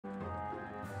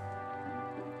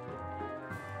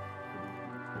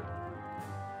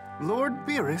Lord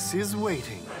Beerus is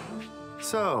waiting.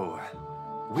 So,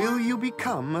 will you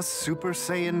become a Super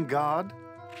Saiyan God?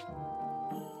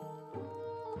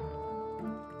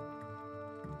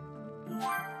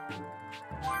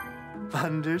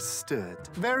 Understood.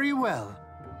 Very well.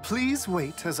 Please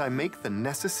wait as I make the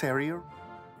necessary...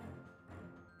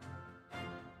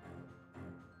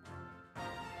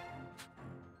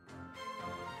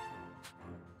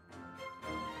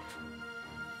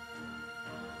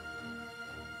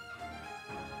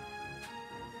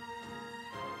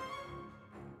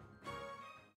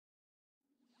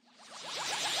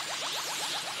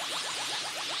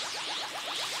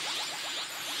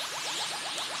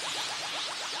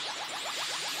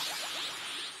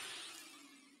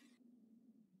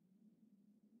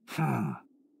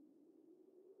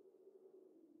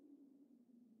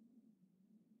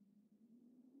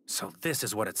 So this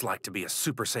is what it's like to be a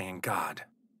Super Saiyan God.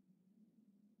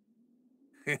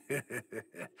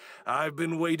 I've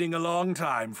been waiting a long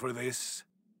time for this.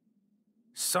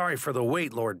 Sorry for the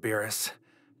wait, Lord Beerus,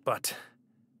 but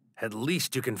at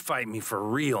least you can fight me for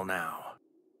real now.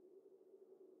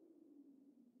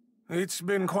 It's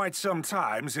been quite some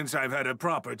time since I've had a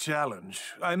proper challenge.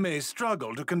 I may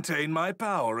struggle to contain my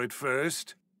power at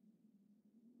first.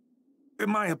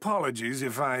 My apologies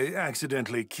if I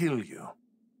accidentally kill you.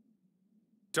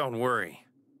 Don't worry.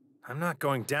 I'm not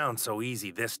going down so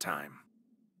easy this time.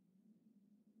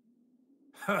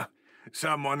 Huh.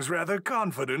 Someone's rather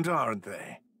confident, aren't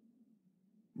they?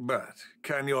 But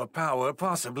can your power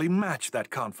possibly match that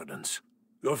confidence?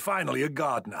 You're finally a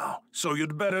god now, so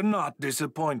you'd better not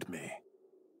disappoint me.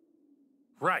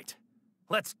 Right.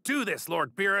 Let's do this,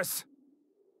 Lord Beerus.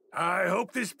 I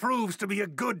hope this proves to be a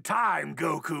good time,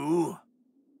 Goku.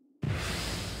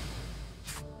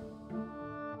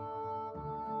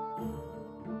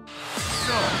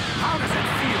 So, how does it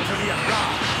feel to be a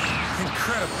god?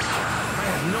 Incredible. I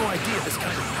had no idea this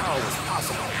kind of power was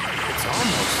possible. It's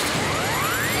almost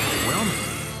overwhelming.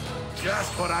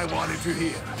 Just what I wanted to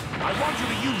hear. I want you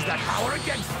to use that power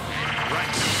against me.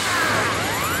 Right.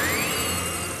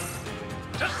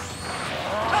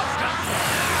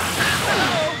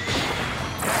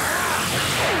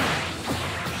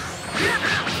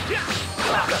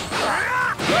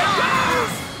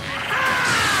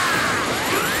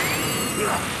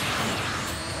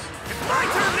 It's my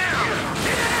turn now!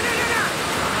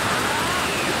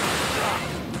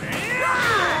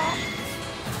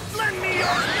 Lend me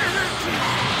your energy!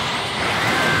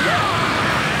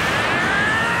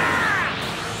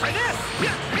 Try this!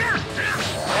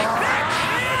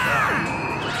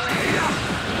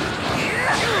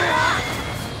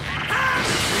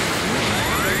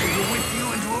 To whip you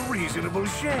into a reasonable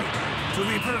shape. To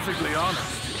be perfectly honest,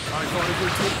 I thought it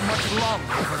would take much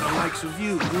longer for the likes of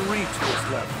you to reach this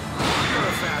level. You're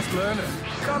a fast learner.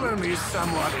 Color me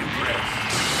somewhat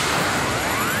impressed.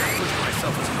 I pushed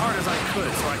myself as hard as I could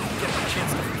so I could get the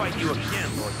chance to fight you again,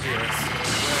 Lord Beerus.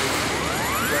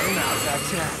 Well, now's that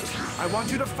chance. I want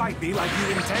you to fight me like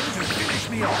you intend to finish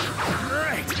me off.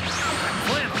 Great! I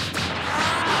plan on it.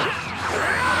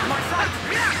 Out of my sight!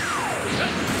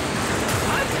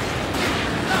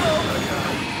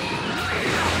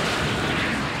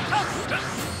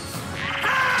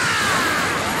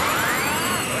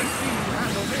 Let's see you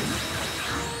handle this.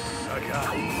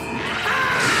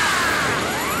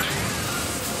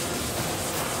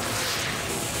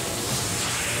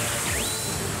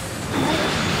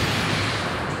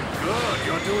 Good,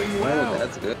 you're doing well. Oh,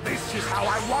 that's good. This is how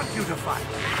I want you to fight.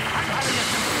 I'm having a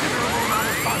considerable amount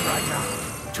of fun right now.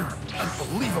 You're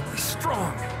unbelievably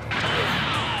strong.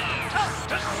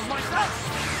 Out of my sight!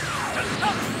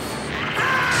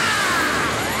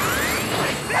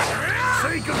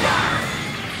 Say goodbye!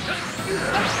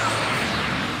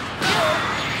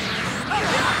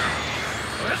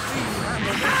 Let's see you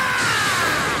handle this.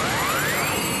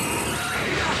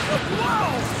 Whoa!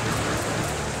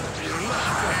 You're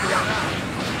lucky just to run out.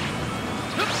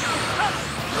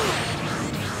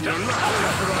 You're lucky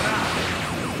just to run out.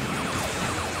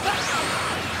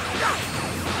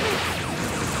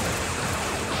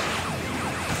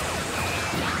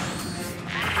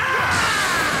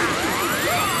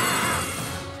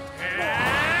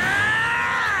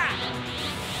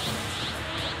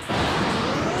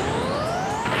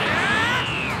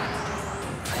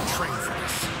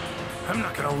 I'm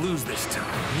not gonna lose this time.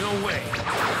 No way.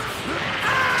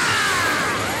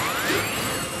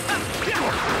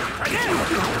 I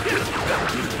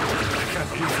can't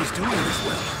believe he's doing this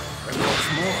well. And what's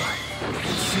more,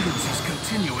 it seems he's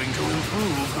continuing to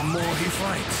improve the more he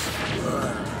fights.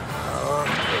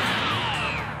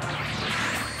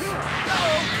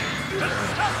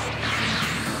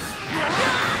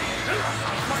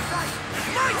 My sight!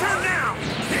 My turn now!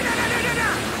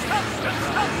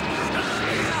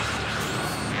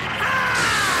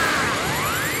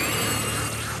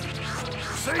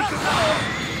 Say goodbye!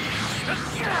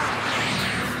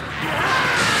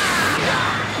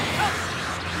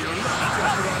 Your luck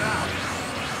just run out.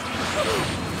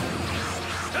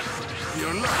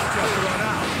 Your luck just run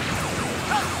out.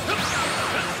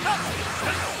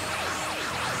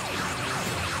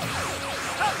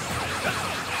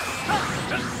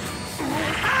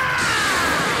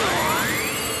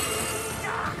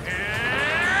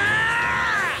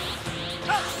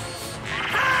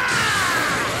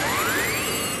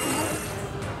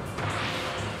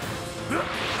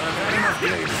 I've had enough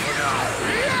games for now.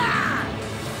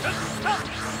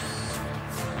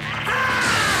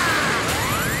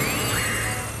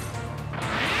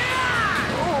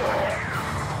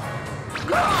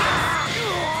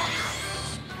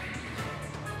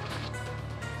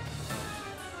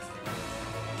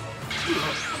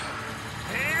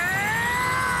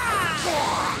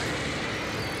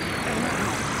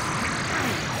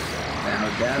 Now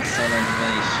that's an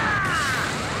animation.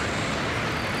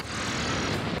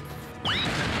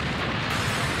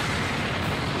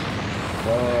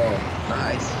 Whoa,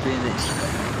 nice finish.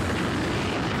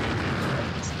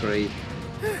 That's great.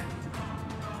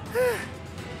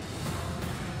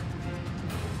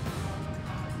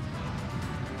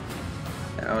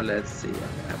 Now let's see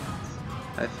what happens.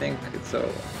 I think it's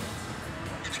over.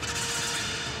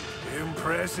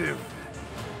 Impressive.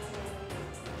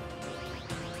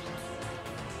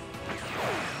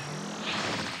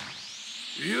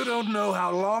 You don't know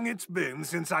how long it's been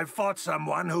since I fought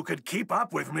someone who could keep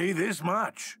up with me this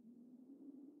much.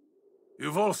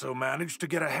 You've also managed to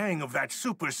get a hang of that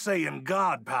Super Saiyan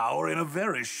God power in a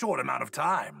very short amount of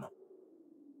time.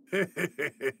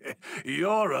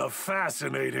 You're a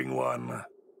fascinating one.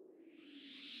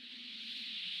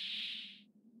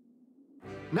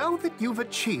 Now that you've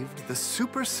achieved the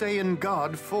Super Saiyan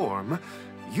God form,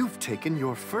 you've taken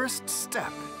your first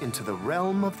step into the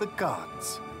realm of the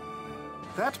gods.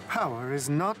 That power is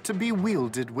not to be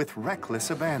wielded with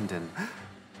reckless abandon,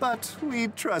 but we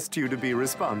trust you to be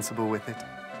responsible with it.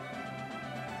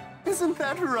 Isn't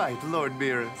that right, Lord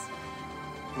Beerus?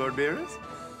 Lord Beerus?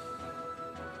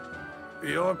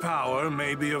 Your power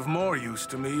may be of more use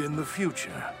to me in the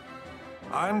future.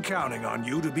 I'm counting on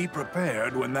you to be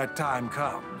prepared when that time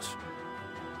comes.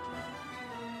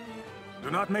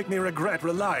 Do not make me regret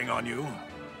relying on you.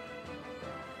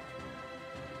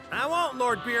 I won't,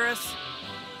 Lord Beerus.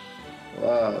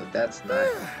 Whoa, that's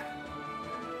nice.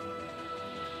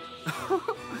 I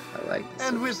like this.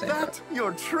 And with that,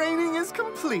 your training is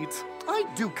complete. I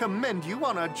do commend you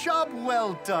on a job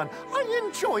well done. I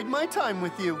enjoyed my time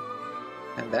with you.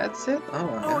 And that's it? Oh,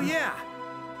 my Oh, God. yeah.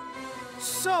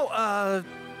 So,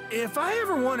 if I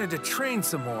ever wanted to train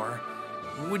some more,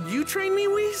 would you train me,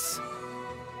 Whis?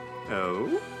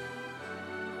 Oh?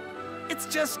 It's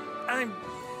just,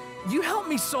 you helped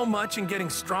me so much in getting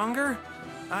stronger.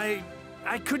 I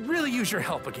could really use your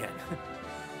help again.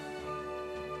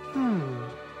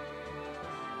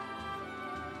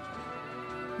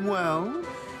 Well,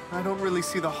 I don't really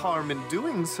see the harm in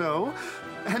doing so.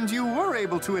 And you were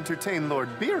able to entertain Lord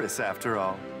Beerus after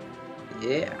all.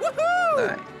 Yeah. Woohoo!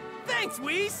 Nice. Thanks,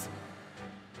 Whis!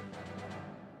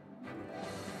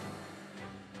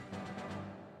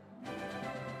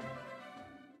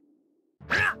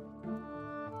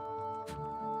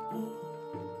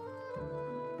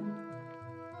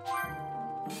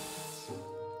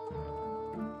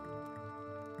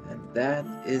 That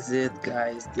is it,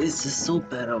 guys. This is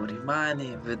Super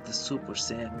Aurimani with the Super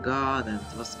Saiyan God, and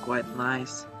it was quite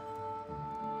nice.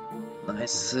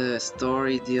 Nice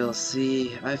story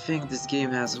DLC. I think this game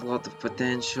has a lot of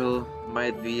potential.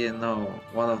 Might be,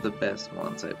 one of the best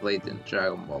ones I played in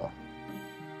Dragon Ball.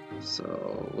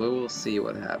 So we will see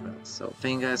what happens. So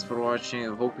thank you guys for watching.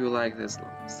 I hope you like this.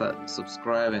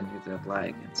 Subscribe and hit that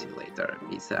like, and see you later.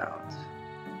 Peace out.